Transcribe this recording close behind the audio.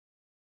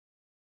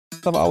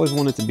I've always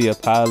wanted to be a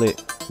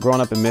pilot.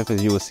 Growing up in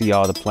Memphis, you would see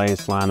all the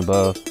planes flying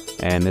above,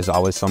 and there's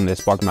always something that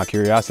sparked my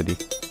curiosity.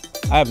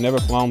 I have never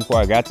flown before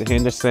I got to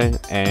Henderson,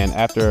 and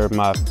after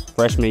my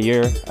freshman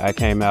year, I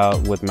came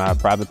out with my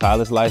private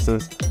pilot's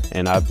license,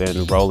 and I've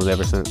been rolling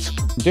ever since.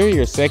 During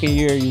your second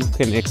year, you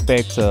can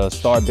expect to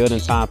start building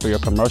time for your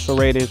commercial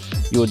rating.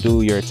 You will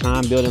do your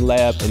time building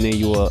lab, and then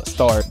you will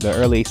start the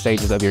early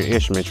stages of your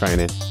instrument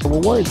training.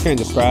 Well, words can't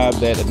describe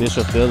that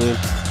initial feeling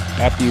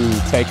after you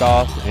take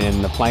off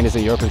and the plane is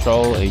in your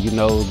control and you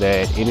know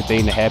that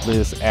anything that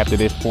happens after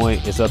this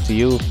point is up to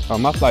you.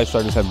 My flight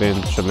instructors have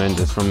been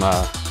tremendous, from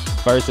my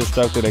first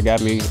instructor that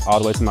got me all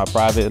the way to my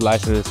private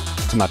license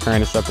to my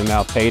current instructor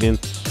now, Peyton.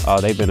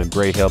 They've been a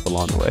great help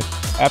along the way.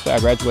 After I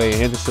graduate in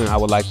Henderson, I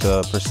would like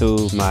to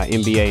pursue my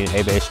MBA in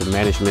aviation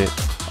management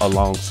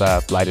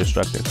alongside flight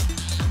instructor.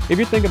 If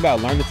you think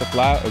about learning to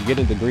fly or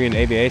getting a degree in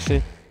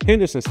aviation,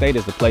 Henderson State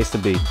is the place to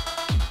be.